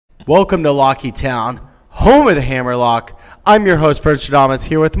Welcome to Locky Town, home of the Hammerlock. I'm your host, Fred Stradamus,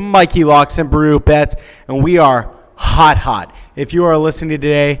 here with Mikey Locks and Brew Bets, and we are hot. If you are listening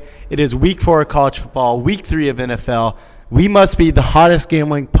today, it is week 4 of college football, week 3 of NFL. We must be the hottest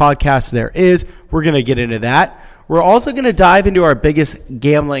gambling podcast there is. We're going to get into that. We're also going to dive into our biggest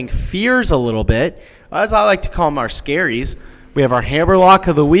gambling fears a little bit, as I like to call them, our scaries. We have our Hammerlock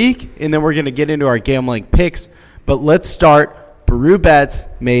of the week, and then we're going to get into our gambling picks. But let's start. Brew Bets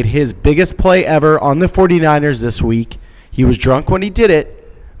made his biggest play ever on the 49ers this week. He was drunk when he did it.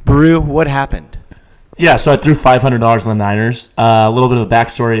 Brew, what happened? Yeah, so I threw $500 on the Niners. A little bit of a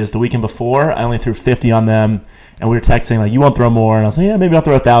backstory is the weekend before, I only threw $50 on them, and we were texting, like, you won't throw more? And I was like, yeah, maybe I'll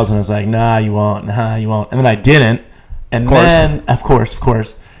throw $1,000. I was like, nah, you won't. And then I didn't. And then, of course.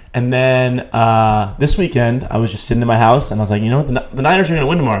 And then this weekend, I was just sitting in my house, and I was like, you know what, the Niners are going to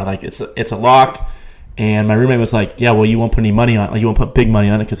win tomorrow. Like, it's a lock. And my roommate was like, yeah, well, you won't put any money on it. Like, you won't put big money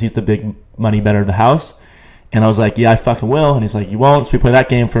on it because he's the big money better of the house. And I was like, yeah, I fucking will. And he's like, you won't. So we play that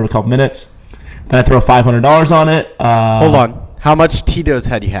game for a couple minutes. Then I throw $500 on it. Hold on. How much Tito's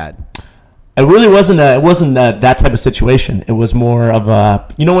had you had? It really wasn't that type of situation. It was more of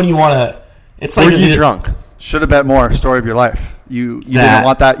a, you know, when you want to. It's like were you drunk? Should have bet more. Story of your life. You didn't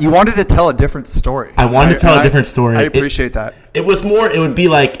want that. You wanted to tell a different story. I wanted to tell a different story. I appreciate that. It was more. It would be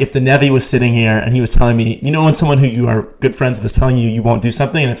like if the Nevy was sitting here and he was telling me, you know, when someone who you are good friends with is telling you won't do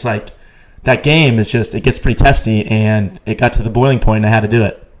something, and it's like that game is just, it gets pretty testy, and it got to the boiling point, and I had to do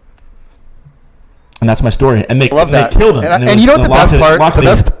it. And that's my story. And they killed him. And you know what the best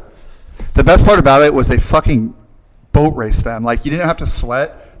part? The best part about it was they fucking boat raced them. Like, you didn't have to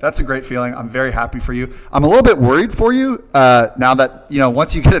sweat. That's a great feeling. I'm very happy for you. I'm a little bit worried for you now that, you know,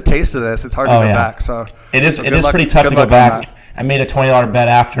 once you get a taste of this, it's hard to go back. So it is pretty tough to go back. I made a $20 bet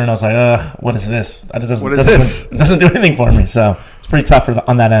after, and I was like, what is this? What is this? It doesn't do anything for me. So it's pretty tough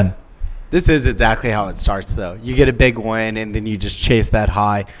on that end. This is exactly how it starts, though. You get a big win, and then you just chase that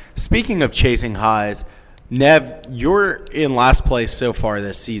high. Speaking of chasing highs, Nev, you're in last place so far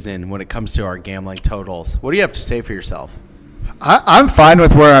this season when it comes to our gambling totals. What do you have to say for yourself? I'm fine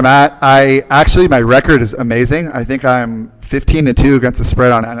with where I'm at. My record is amazing. I think I'm 15-2 against the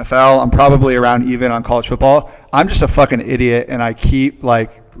spread on NFL. I'm probably around even on college football. I'm just a fucking idiot, and I keep,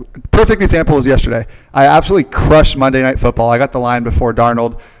 like, perfect example was yesterday. I absolutely crushed Monday Night Football. I got the line before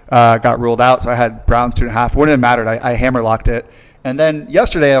Darnold got ruled out, so I had Browns 2.5. Wouldn't have mattered. I hammerlocked it. And then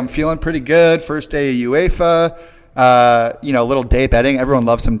yesterday, I'm feeling pretty good. First day of UEFA, little day betting. Everyone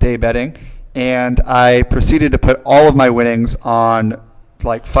loves some day betting. And I proceeded to put all of my winnings on,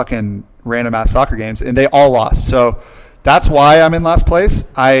 like, fucking random-ass soccer games, and they all lost. So that's why I'm in last place.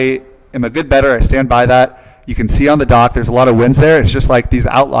 I am a good bettor. I stand by that. You can see on the doc there's a lot of wins there. It's just like these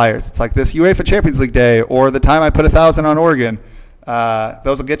outliers. It's like this UEFA Champions League day or the time I put 1,000 on Oregon.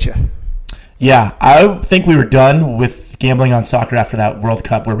 Those will get you. Yeah, I think we were done with gambling on soccer after that World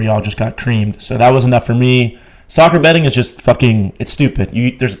Cup where we all just got creamed. So that was enough for me. Soccer betting is just fucking, it's stupid.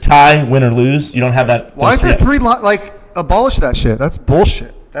 There's a tie, win or lose. You don't have that. Why is there abolish that shit? That's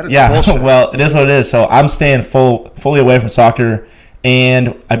bullshit. That is bullshit. Well, it is what it is. So I'm staying fully away from soccer.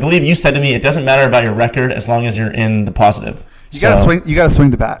 And I believe you said to me, it doesn't matter about your record as long as you're in the positive. You gotta swing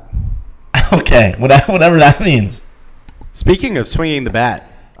the bat. Okay, whatever that means. Speaking of swinging the bat,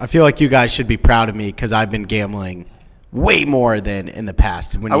 I feel like you guys should be proud of me because I've been gambling way more than in the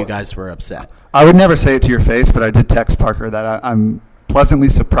past when you guys were upset. I would never say it to your face, but I did text Parker that I'm pleasantly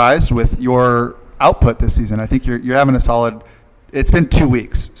surprised with your output this season. I think you're having a solid. It's been 2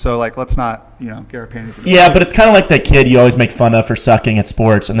 weeks, so, like, let's not, get our panties in. Yeah, but it's kind of like that kid you always make fun of for sucking at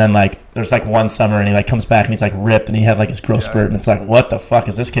sports, and then, like, there's, like, one summer, and he, like, comes back, and he's, like, ripped, and he had, like, his growth spurt, and it's like, what the fuck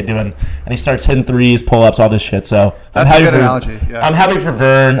is this kid doing? And he starts hitting threes, pull-ups, all this shit, so. That's a good analogy, yeah. I'm happy for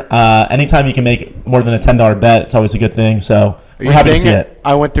Vern. Anytime you can make more than a $10 bet, it's always a good thing, so we're happy to see it.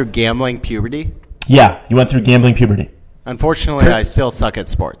 I went through gambling puberty? Yeah, you went through gambling puberty. Unfortunately, I still suck at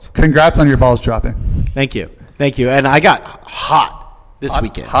sports. Congrats on your balls dropping. Thank you. And I got hot this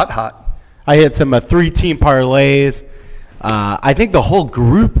weekend. Hot. I had some 3-team parlays. I think the whole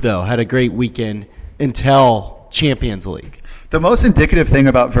group, though, had a great weekend until Champions League. The most indicative thing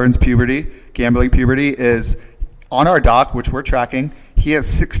about Vern's gambling puberty, is on our doc, which we're tracking, he has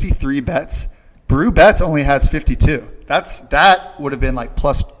 63 bets. Brew Bets only has 52. That would have been like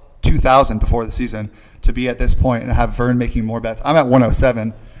plus 2,000 before the season to be at this point and have Vern making more bets. I'm at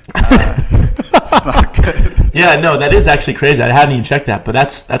 107. It's not good. Yeah, no, that is actually crazy. I hadn't even checked that, but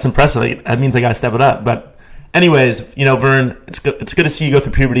that's impressive. That means I got to step it up. But anyways, Vern, it's good to see you go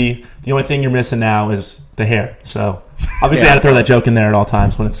through puberty. The only thing you're missing now is the hair. So obviously I had to throw that joke in there at all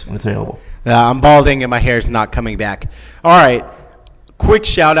times when it's available. I'm balding and my hair's not coming back. All right. quick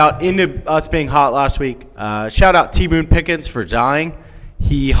shout out into us being hot last week. Shout out T. Boone Pickens for dying.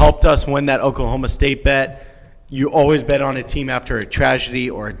 He helped us win that Oklahoma State bet. You always bet on a team after a tragedy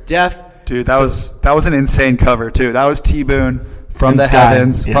or a death. Dude, that was an insane cover too. That was T. Boone from the sky.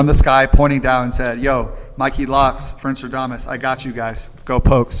 heavens, Yeah. from the sky, pointing down and said, "Yo, Mikey Locks, French Radamas, I got you guys. Go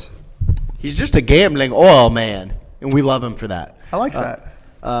Pokes." He's just a gambling oil man, and we love him for that. I like that.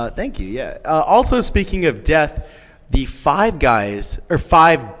 Thank you. Yeah. Also, speaking of death, the Five Dimes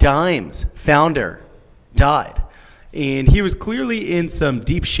founder died, and he was clearly in some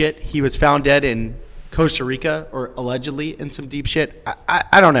deep shit. He was found dead in Costa Rica, or allegedly in some deep shit.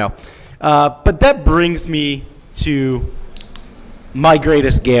 I don't know, but that brings me to my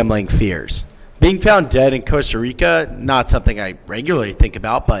greatest gambling fears. Being found dead in Costa Rica, not something I regularly think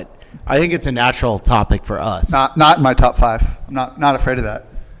about, but I think it's a natural topic for us. Not in my top 5. I'm not afraid of that.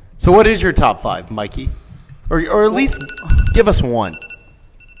 So what is your top 5, Mikey? Or at least give us one.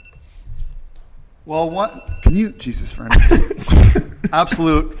 Well, what can you, Jesus friend,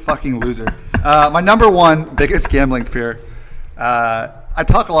 absolute fucking loser. My number one biggest gambling fear. I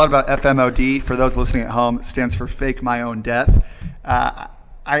talk a lot about FMOD. For those listening at home, it stands for fake my own death.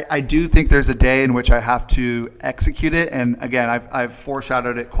 I do think there's a day in which I have to execute it, and again, I've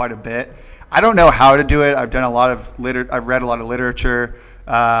foreshadowed it quite a bit. I don't know how to do it. I've done a lot of I've read a lot of literature.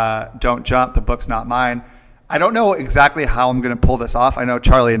 Don't Jump, the book's not mine. I don't know exactly how I'm going to pull this off. I know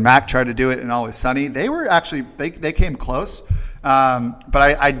Charlie and Mac tried to do it in Always Sunny. They were actually they came close, but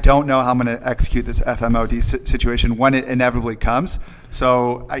I don't know how I'm going to execute this FMOD situation when it inevitably comes.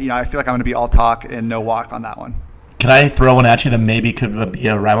 So I feel like I'm going to be all talk and no walk on that one. Can I throw one at you that maybe could be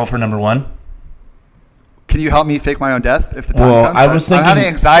a rival for number one? Can you help me fake my own death if the time comes? I was thinking, I'm having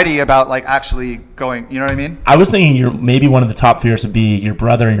anxiety about actually going. You know what I mean? I was thinking maybe one of the top fears would be your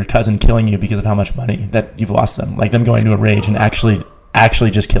brother and your cousin killing you because of how much money that you've lost them, like them going into a rage and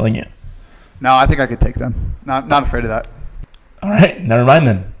actually just killing you. No, I think I could take them. Not afraid of that. All right, never mind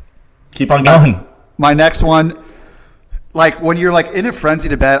then. Keep on going. My next one, when you're in a frenzy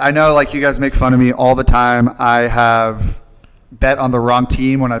to bet, I know you guys make fun of me all the time. I have bet on the wrong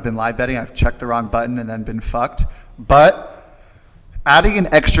team when I've been live betting. I've checked the wrong button and then been fucked. But adding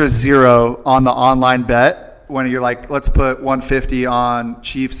an extra 0 on the online bet when you're let's put 150 on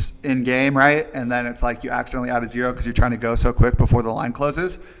Chiefs in game, right? And then it's you accidentally add a 0 because you're trying to go so quick before the line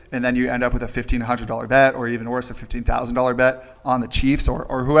closes. And then you end up with a $1,500 bet, or even worse, a $15,000 bet on the Chiefs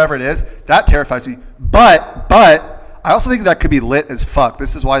or whoever it is. That terrifies me. But I also think that could be lit as fuck.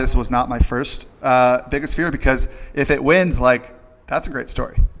 This is why this was not my first biggest fear, because if it wins, that's a great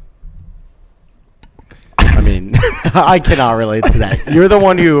story. I mean, I cannot relate to that. You're the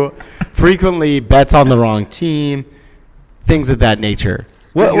one who frequently bets on the wrong team, things of that nature.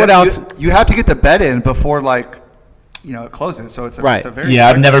 What else? You have to get the bet in before it closes. So it's a very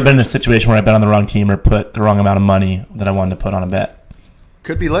I've never been in a situation where I bet on the wrong team or put the wrong amount of money that I wanted to put on a bet.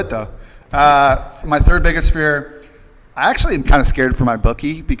 Could be lit though. My third biggest fear. I actually am kind of scared for my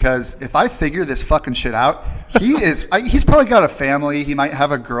bookie, because if I figure this fucking shit out, he's probably got a family. He might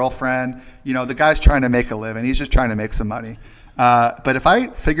have a girlfriend. The guy's trying to make a living. He's just trying to make some money. But if I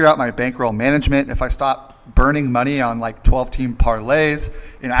figure out my bankroll management, if I stop burning money on 12-team parlays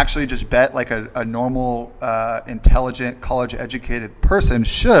and actually just bet a normal, intelligent, college-educated person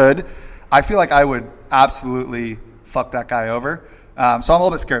should, I feel like I would absolutely fuck that guy over. So I'm a little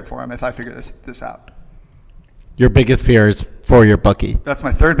bit scared for him if I figure this out. Your biggest fear is for your bookie. That's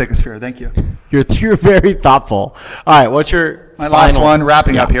my third biggest fear. Thank you. You're very thoughtful. All right, what's your my last one?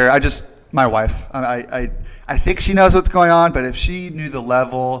 Wrapping up here. My wife. I think she knows what's going on, but if she knew the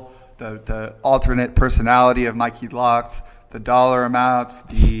level, the alternate personality of Mikey Locks, the dollar amounts,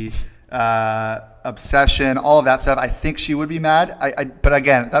 the obsession, all of that stuff, I think she would be mad. But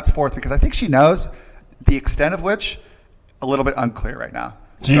again, that's fourth, because I think she knows, the extent of which a little bit unclear right now.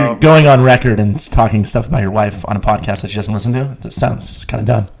 So you're going on record and talking stuff about your wife on a podcast that she doesn't listen to? That sounds kind of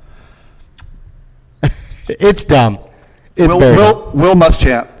dumb. It's dumb. Will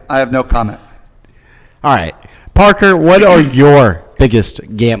Muschamp. I have no comment. All right. Parker, what are your biggest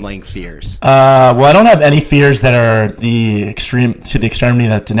gambling fears? Well, I don't have any fears that are the extremity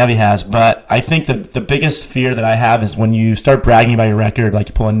that Denevi has, but I think the biggest fear that I have is when you start bragging about your record, like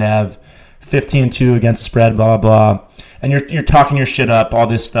you pull a Nev, 15-2 against the spread, blah, blah, blah. And you're talking your shit up, all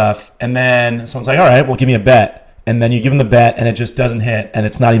this stuff, and then someone's like, all right, well, give me a bet. And then you give them the bet, and it just doesn't hit, and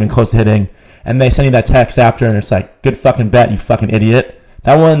it's not even close to hitting. And they send you that text after, and it's like, good fucking bet, you fucking idiot.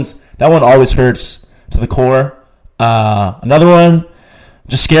 That one always hurts to the core. Another one,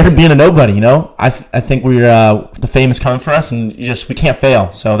 just scared of being a nobody, I think the fame is coming for us, and we can't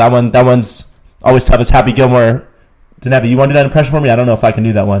fail. So that one's always tough. As Happy Gilmore Danevi, you want to do that impression for me? I don't know if I can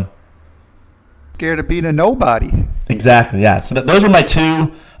do that one. Scared of being a nobody. Exactly, yeah. So those are my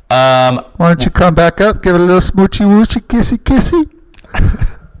two. Why don't you come back up, give it a little smoochy woochy, kissy kissy.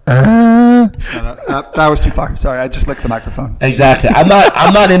 No, that was too far. Sorry, I just licked the microphone. Exactly. I'm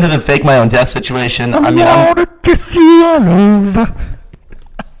not into the fake my own death situation. I'm kiss you all over.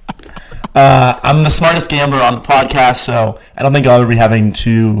 I'm the smartest gambler on the podcast, so I don't think I'll ever be having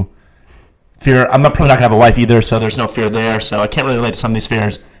to fear. I'm probably not gonna have a wife either, so there's no fear there. So I can't really relate to some of these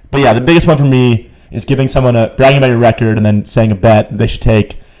fears. But yeah, the biggest one for me is giving someone bragging about your record and then saying a bet they should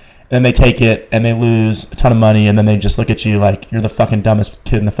take. And then they take it and they lose a ton of money, and then they just look at you like you're the fucking dumbest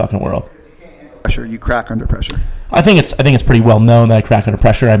kid in the fucking world. Pressure, you crack under pressure. I think it's pretty well known that I crack under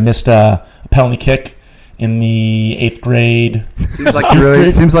pressure. I missed a penalty kick in the 8th grade. Seems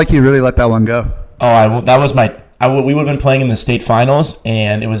like you really let that one go. That was we would have been playing in the state finals,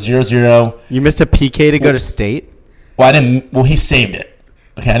 and it was 0-0. You missed a PK to go to state? Well, I didn't. Well, he saved it.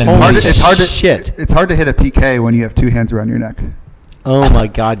 Okay, I didn't. It's hard to hit a PK when you have two hands around your neck. Oh my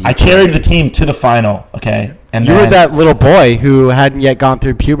God! I carried the team to the final. Okay, and you were that little boy who hadn't yet gone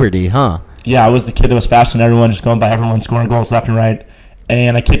through puberty, huh? Yeah, I was the kid that was faster than everyone, just going by everyone, scoring goals left and right.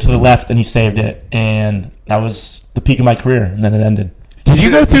 And I kicked to the left, and he saved it, and that was the peak of my career. And then it ended. Did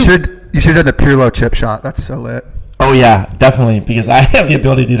you go through? You should have done a Pirlo chip shot. That's so lit. Oh yeah, definitely, because I have the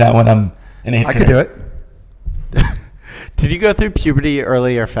ability to do that when I'm in 8th grade. I could do it. Did you go through puberty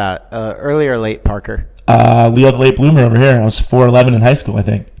early or late, Parker? Leo the late bloomer over here. I was 4'11" in high school, I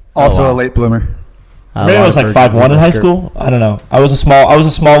think. Also a late bloomer. Maybe I was like 5'1" in high school. I don't know. I was a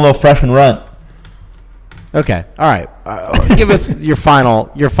small little freshman runt. Okay. All right. Give us your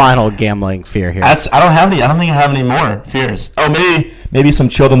final gambling fear here. I don't have any. I don't think I have any more fears. Oh, maybe some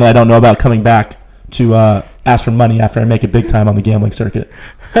children that I don't know about coming back to ask for money after I make it big time on the gambling circuit.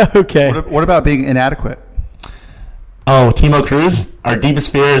 Okay. What about being inadequate? Oh, Timo Cruz, our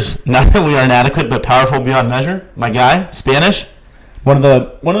deepest fear is not that we are inadequate, but powerful beyond measure. My guy, Spanish, one of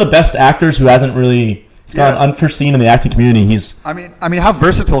the best actors who hasn't really gone unforeseen in the acting community. I mean, how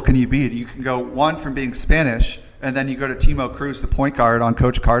versatile can you be? You can go one from being Spanish, and then you go to Timo Cruz, the point guard on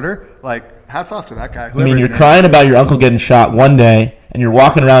Coach Carter. Like, hats off to that guy. I mean, you're crying about your uncle getting shot one day, and you're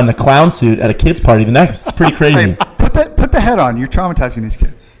walking around in a clown suit at a kid's party the next. It's pretty crazy. Hey, put the head on. You're traumatizing these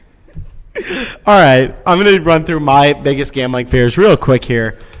kids. All right, I'm going to run through my biggest gambling fears real quick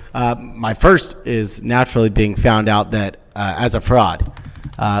here. My first is naturally being found out that as a fraud.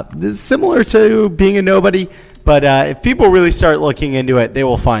 This is similar to being a nobody, but if people really start looking into it, they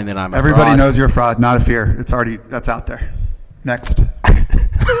will find that I'm a fraud. Everybody knows you're a fraud, not a fear. That's out there. Next.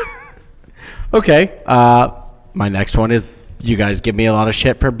 Okay, my next one is you guys give me a lot of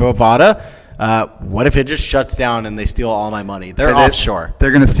shit for Bovada. What if it just shuts down and they steal all my money? They're offshore. They're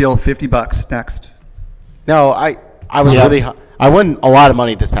going to steal $50 next. No, I was I won a lot of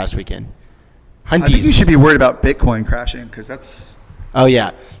money this past weekend. I think you should be worried about Bitcoin crashing because that's... Oh,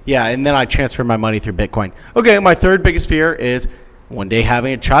 yeah. Yeah, and then I transfer my money through Bitcoin. Okay, my third biggest fear is one day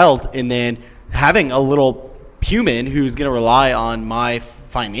having a child and then having a little human who's going to rely on my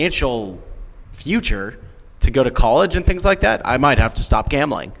financial future to go to college and things like that. I might have to stop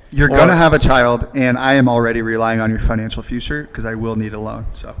gambling. You're going to have a child, and I am already relying on your financial future because I will need a loan.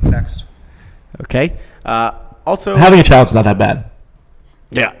 So, next. Okay. Also, having a child's not that bad.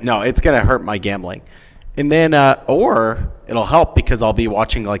 Yeah, no, it's going to hurt my gambling. And then, or it'll help because I'll be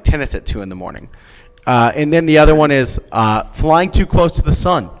watching like tennis at 2 a.m. And then the other one is flying too close to the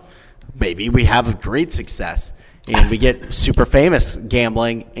sun. Maybe we have a great success and we get super famous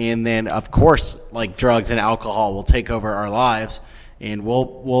gambling. And then, of course, like drugs and alcohol will take over our lives and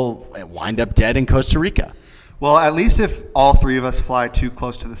we'll wind up dead in Costa Rica. Well, at least if all three of us fly too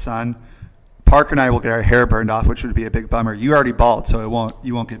close to the sun, Parker and I will get our hair burned off, which would be a big bummer. You already bald, so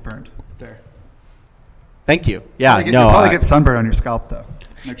you won't get burned. There. Thank you. Yeah, you'll probably get sunburn on your scalp, though.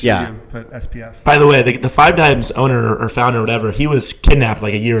 Make sure you put SPF. By the way, the Five Dimes owner or founder or whatever, he was kidnapped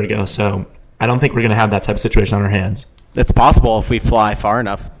like a year ago, so I don't think we're going to have that type of situation on our hands. It's possible if we fly far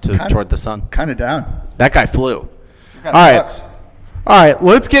enough toward the sun. Kind of down. That guy flew. All right,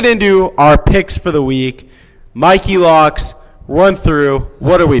 let's get into our picks for the week. Mikey Locks, run through.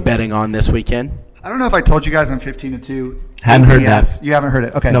 What are we betting on this weekend? I don't know if I told you guys I'm 15-2. Hadn't heard that. You haven't heard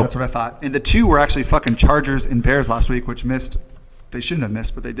it. Okay, nope. That's what I thought. And the two were actually fucking Chargers and Bears last week, which missed. They shouldn't have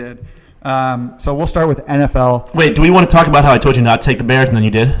missed, but they did. So we'll start with NFL. Wait, do we want to talk about how I told you not to take the Bears and then you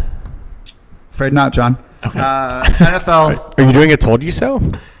did? Afraid not, John. Okay. NFL. Are you doing a told you so?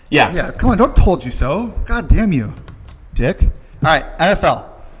 Yeah. Yeah, come on, don't told you so. God damn you, dick. All right, NFL.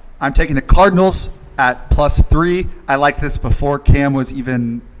 I'm taking the Cardinals at +3. I liked this before Cam was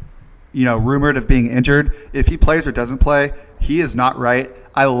even rumored of being injured. If he plays or doesn't play, he is not right.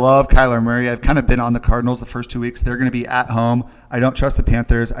 I love Kyler Murray. I've kind of been on the Cardinals the first 2 weeks. They're going to be at home. I don't trust the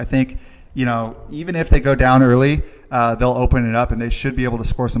Panthers. I think, even if they go down early, they'll open it up, and they should be able to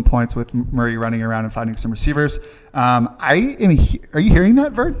score some points with Murray running around and finding some receivers. Are you hearing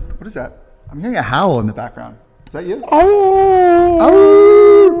that, Vern? What is that? I'm hearing a howl in the background. Is that you? Oh!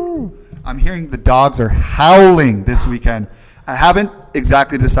 I'm hearing the dogs are howling this weekend. I haven't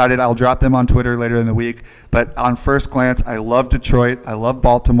exactly decided. I'll drop them on Twitter later in the week. But on first glance, I love Detroit. I love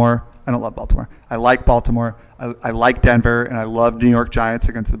Baltimore. I don't love Baltimore. I like Baltimore. I like Denver, and I love New York Giants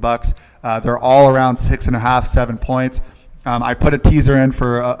against the Bucs. They're all around 6.5, 7 points. I put a teaser in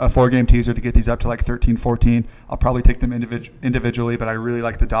for a 4-game teaser to get these up to like 13, 14. I'll probably take them individually, but I really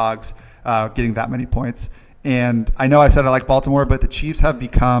like the dogs getting that many points. And I know I said I like Baltimore, but the Chiefs have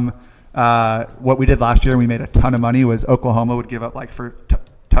become what we did last year, and we made a ton of money, was Oklahoma would give up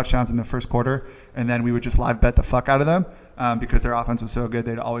touchdowns in the first quarter, and then we would just live bet the fuck out of them because their offense was so good.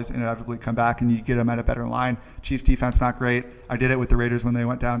 They'd always inevitably come back, and you get them at a better line. Chiefs defense not great. I did it with the Raiders when they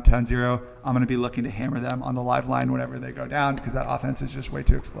went down 10-0. I'm going to be looking to hammer them on the live line whenever they go down because that offense is just way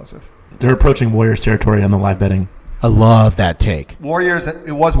too explosive. They're approaching Warriors territory on the live betting. I love that take. Warriors,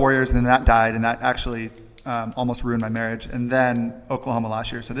 it was Warriors, and then that died, and that actually almost ruined my marriage. And then Oklahoma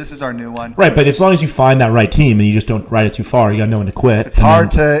last year. So this is our new one. Right, but as long as you find that right team and you just don't ride it too far, you got no one to quit. It's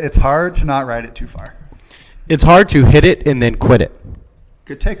hard to not ride it too far. It's hard to hit it and then quit it.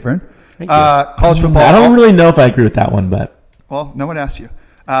 Good take, Vern. Thank you. College football. I don't really know if I agree with that one, but well, no one asked you.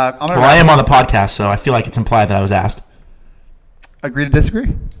 I am on the podcast, so I feel like it's implied that I was asked. Agree to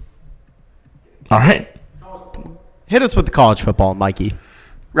disagree? All right. Hit us with the college football, Mikey.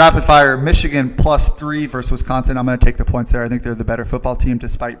 Rapid fire, Michigan +3 versus Wisconsin. I'm going to take the points there. I think they're the better football team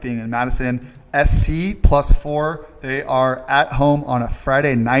despite being in Madison. SC +4. They are at home on a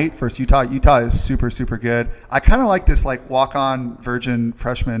Friday night versus Utah. Utah is super, super good. I kind of like this walk-on virgin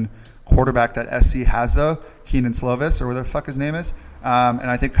freshman quarterback that SC has, though, Keenan Slovis, or whatever the fuck his name is. And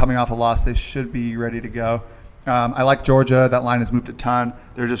I think coming off a loss, they should be ready to go. I like Georgia. That line has moved a ton.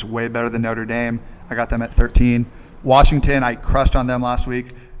 They're just way better than Notre Dame. I got them at 13. Washington, I crushed on them last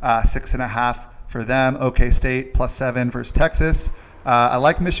week. 6.5 for them. OK State +7 versus Texas. I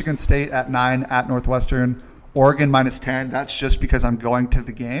like Michigan State at 9 at Northwestern. Oregon -10. That's just because I'm going to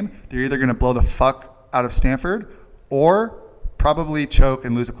the game. They're either going to blow the fuck out of Stanford or probably choke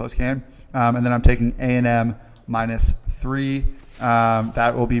and lose a close game. And then I'm taking A&M -3.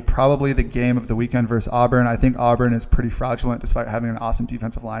 That will be probably the game of the weekend versus Auburn. I think Auburn is pretty fraudulent despite having an awesome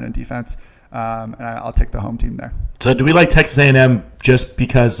defensive line and defense. And I'll take the home team there. So do we like Texas A&M just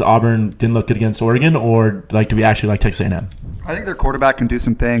because Auburn didn't look good against Oregon, or do we actually like Texas A&M? I think their quarterback can do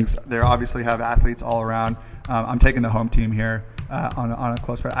some things. They obviously have athletes all around. I'm taking the home team here on a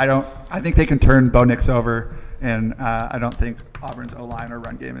close bet. I think they can turn Bo Nix over, and I don't think Auburn's O-line or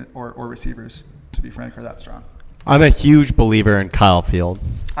run game or receivers, to be frank, are that strong. I'm a huge believer in Kyle Field.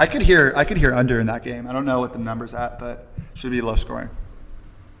 I could hear under in that game. I don't know what the number's at, but should be low scoring.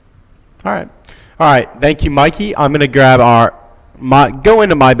 All right. Thank you, Mikey. I'm going to grab go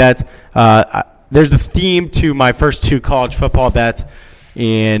into my bets. There's a theme to my first two college football bets,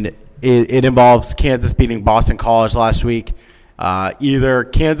 and it involves Kansas beating Boston College last week. Either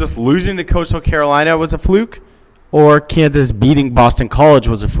Kansas losing to Coastal Carolina was a fluke, or Kansas beating Boston College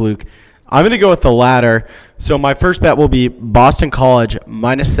was a fluke. I'm going to go with the latter. So my first bet will be Boston College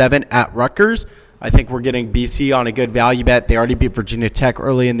 -7 at Rutgers. I think we're getting BC on a good value bet. They already beat Virginia Tech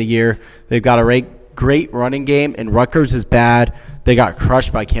early in the year. They've got a great running game, and Rutgers is bad. They got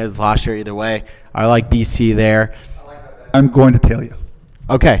crushed by Kansas last year either way. I like BC there. I'm going to tail you.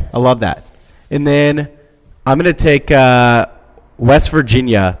 Okay, I love that. And then I'm going to take West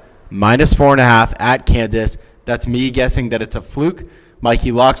Virginia -4.5 at Kansas. That's me guessing that it's a fluke.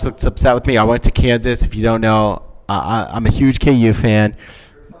 Mikey Locks looks upset with me. I went to Kansas. If you don't know, I'm a huge KU fan.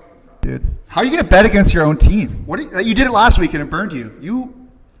 Dude, how are you going to bet against your own team? You did it last week and it burned you. You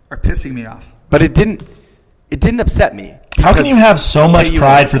are pissing me off. But it didn't upset me. How can you have so much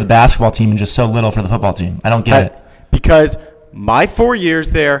pride for the basketball team and just so little for the football team? I don't get it. Because my 4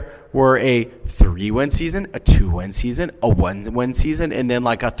 years there were a 3-win season, a 2-win season, a 1-win season, and then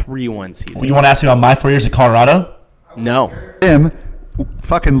like a 3-win season. You want to ask me about my 4 years at Colorado? No. Him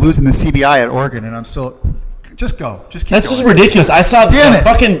fucking losing the CBI at Oregon, and I'm still... Just go. Just keep That's going. just ridiculous. I saw the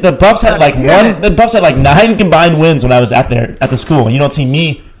Buffs had the Buffs had 9 combined wins when I was at the school. And you don't see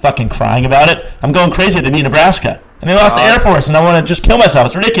me fucking crying about it. I'm going crazy that they beat Nebraska. And they lost the Air Force, and I want to just kill myself.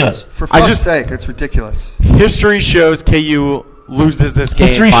 It's ridiculous. For fuck's sake, it's ridiculous. History shows KU loses this game.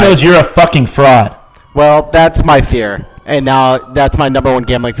 History shows you're a fucking fraud. Well, that's my fear. And now that's my number one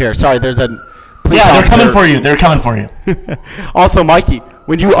gambling fear. Sorry, there's a police Yeah, they're officer. coming for you. They're coming for you. Also, Mikey,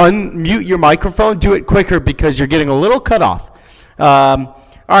 when you unmute your microphone, do it quicker because you're getting a little cut off. All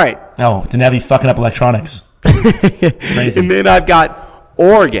right. No, Denevi fucking up electronics. Crazy. And then I've got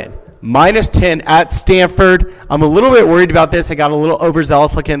Oregon, -10 at Stanford. I'm a little bit worried about this. I got a little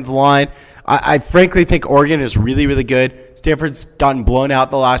overzealous looking at the line. I frankly think Oregon is really, really good. Stanford's gotten blown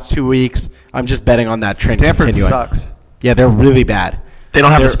out the last 2 weeks. I'm just betting on that trend Stanford continuing. sucks. Yeah, they're really bad. They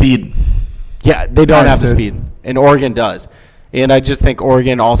don't have the speed. Yeah, they don't have the Understood. speed, and Oregon does. And I just think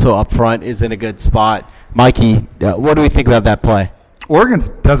Oregon also up front is in a good spot. Mikey, what do we think about that play? Oregon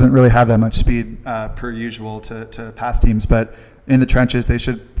doesn't really have that much speed per usual to pass teams, but in the trenches, they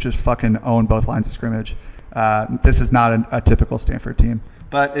should just fucking own both lines of scrimmage. This is not a typical Stanford team.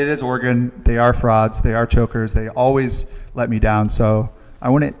 But it is Oregon. They are frauds. They are chokers. They always let me down. So I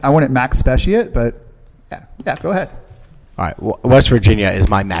wouldn't max special it, but yeah, go ahead. All right, West Virginia is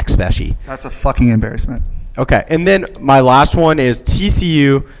my max special. That's a fucking embarrassment. Okay, and then my last one is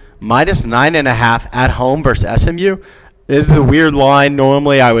TCU -9.5 at home versus SMU. This is a weird line.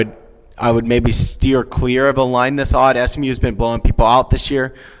 Normally, I would maybe steer clear of a line this odd. SMU has been blowing people out this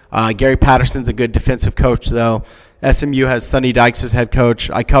year. Gary Patterson's a good defensive coach, though. SMU has Sonny Dykes as head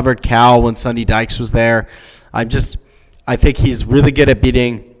coach. I covered Cal when Sonny Dykes was there. I think he's really good at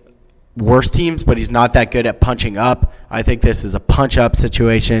beating worse teams, but he's not that good at punching up. I think this is a punch-up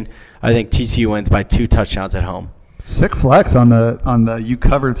situation. I think TCU wins by 2 touchdowns at home. Sick flex on the you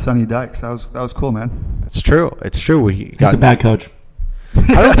covered Sonny Dykes. That was cool, man. It's true. It's true. He's a bad coach.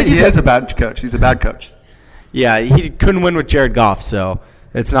 I don't think he is a bad coach. He's a bad coach. Yeah, he couldn't win with Jared Goff, so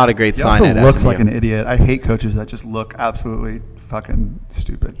it's not a great He sign also at looks SMU. like an idiot. I hate coaches that just look absolutely fucking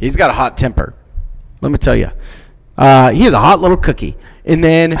stupid. He's got a hot temper. Let me tell you. He is a hot little cookie. And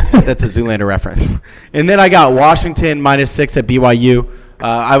then, that's a Zoolander reference. And then I got Washington -6 at BYU.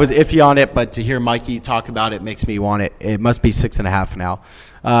 I was iffy on it, but to hear Mikey talk about it makes me want it. It must be 6.5 now.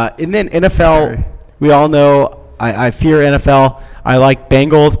 And then NFL, Scary. we all know I fear NFL. I like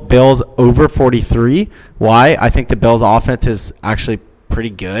Bengals, Bills over 43. Why? I think the Bills' offense is actually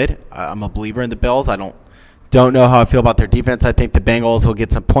pretty good. I'm a believer in the Bills. I don't know how I feel about their defense. I think the Bengals will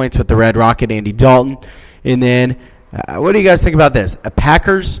get some points with the Red Rocket, Andy Dalton. And then, what do you guys think about this? A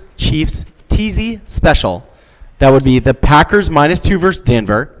Packers-Chiefs TZ special. That would be the Packers -2 versus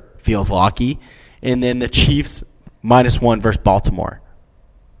Denver. Feels locky. And then the Chiefs -1 versus Baltimore.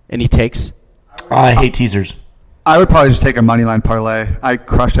 Any takes? I hate teasers. I would probably just take a money line parlay. I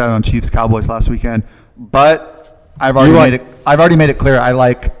crushed out on Chiefs Cowboys last weekend, but I've already made it clear I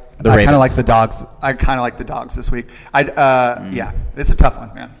kind of like the dogs. I kind of like the dogs this week. Yeah, it's a tough one,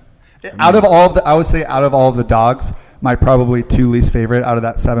 man. Out of all of the dogs, my probably 2 least favorite out of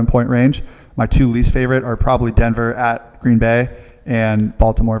that 7-point range. My 2 least favorite are probably Denver at Green Bay and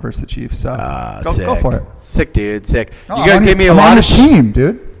Baltimore versus the Chiefs. So go for it. Sick, dude. Sick. No, You guys gave me a I'm lot on of the team,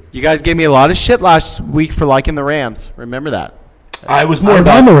 dude. You guys gave me a lot of shit last week for liking the Rams. Remember that. I was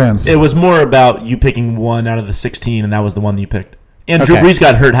on the Rams. It was more about you picking one out of the 16, and that was the one that you picked. And Drew Okay. Brees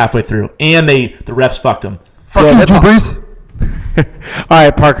got hurt halfway through, and the refs fucked him. Fucking that's Drew all. Brees. All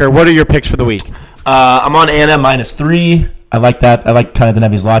right, Parker, what are your picks for the week? I'm on Anna -3. I like that. I like kind of the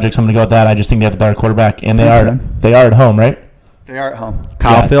Nevy's logic, so I'm going to go with that. I just think they have the better quarterback, and they are at home, right? They are at home.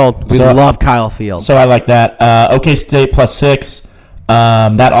 Kyle Yeah. Field. We So- love Kyle Field. So I like that. OK State +6.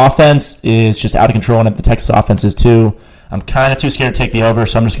 That offense is just out of control, and the Texas offense is too. I'm kind of too scared to take the over,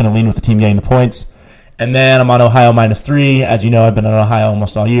 so I'm just going to lean with the team getting the points. And then I'm on Ohio -3. As you know, I've been on Ohio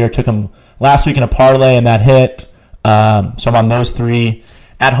almost all year. Took them last week in a parlay, and that hit. So I'm on those 3.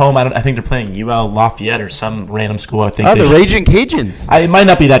 At home, I think they're playing UL Lafayette or some random school. I think. the Raging Cajuns. It might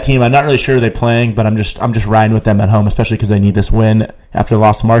not be that team. I'm not really sure they're playing, but I'm just riding with them at home, especially because they need this win after they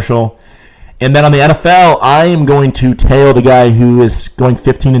lost to Marshall. And then on the NFL, I am going to tail the guy who is going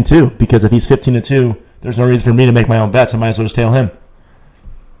 15-2 because if he's 15-2, there's no reason for me to make my own bets. I might as well just tail him.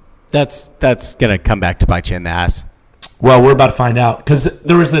 That's gonna come back to bite you in the ass. Well, we're about to find out because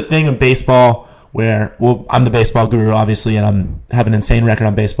there was the thing in baseball where, I'm the baseball guru, obviously, and I have an insane record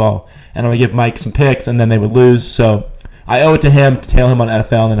on baseball, and I'm going to give Mike some picks, and then they would lose. So I owe it to him to tail him on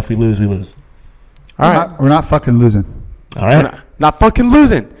NFL, and then if we lose, we lose. All right. We're not fucking losing. All right. Not fucking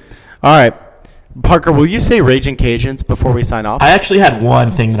losing. All right. Parker, will you say Raging Cajuns before we sign off? I actually had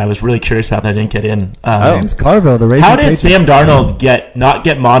one thing that I was really curious about that I didn't get in. James Carville, the Raging How did Cajun. Sam Darnold not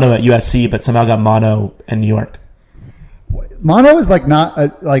get mono at USC, but somehow got mono in New York? Mono is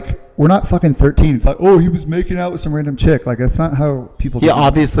we're not fucking 13. It's like, oh, he was making out with some random chick. Like, that's not how people He do it.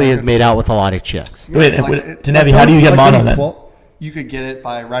 obviously Like, has it's- made out with a lot of chicks. Wait, like, Denevi, how do you get like mono when then? you're You could get it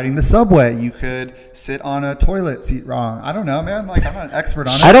by riding the subway. You could sit on a toilet seat wrong. I don't know, man. Like, I'm not an expert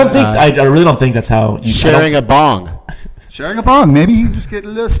on it. I really don't think that's how you sharing a bong. Sharing a bong. Maybe you just get a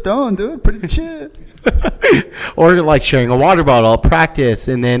little stoned, dude. Pretty chill. Or like sharing a water bottle, practice,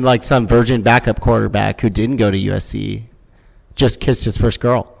 and then like some virgin backup quarterback who didn't go to USC just kissed his first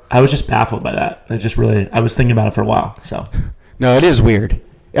girl. I was just baffled by that. It just really, I was thinking about it for a while. So no, it is weird.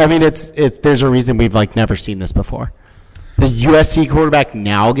 I mean, there's a reason we've like never seen this before. The USC quarterback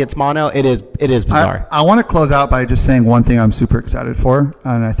now gets mono. It is bizarre. I want to close out by just saying one thing I'm super excited for,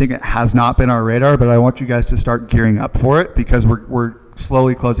 and I think it has not been our radar, but I want you guys to start gearing up for it because we're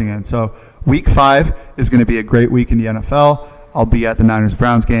slowly closing in. So week 5 is going to be a great week in the NFL. I'll be at the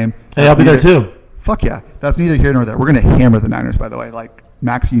Niners-Browns game. Hey, I'll be there too. Fuck yeah. That's neither here nor there. We're going to hammer the Niners, by the way, like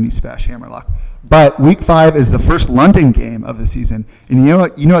Max Uni-Spash Hammerlock. But week 5 is the first London game of the season, and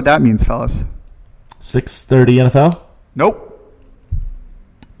you know what that means, fellas? 6:30 NFL? Nope.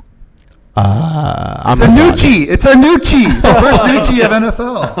 It's a Nucci. The first Nucci of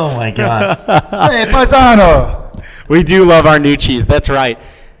NFL. Oh, my God. Hey, paisano. We do love our new cheese. That's right.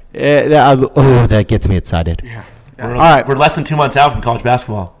 That gets me excited. Yeah. All right. We're less than 2 months out from college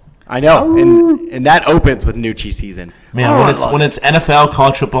basketball. I know. And that opens with Nucci season. Man, when it's NFL,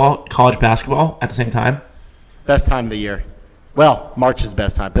 college football, college basketball at the same time. Best time of the year. Well, March is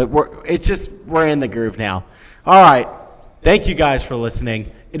best time, but we're in the groove now. All right. Thank you guys for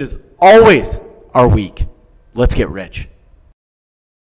listening. It is always our week. Let's get rich.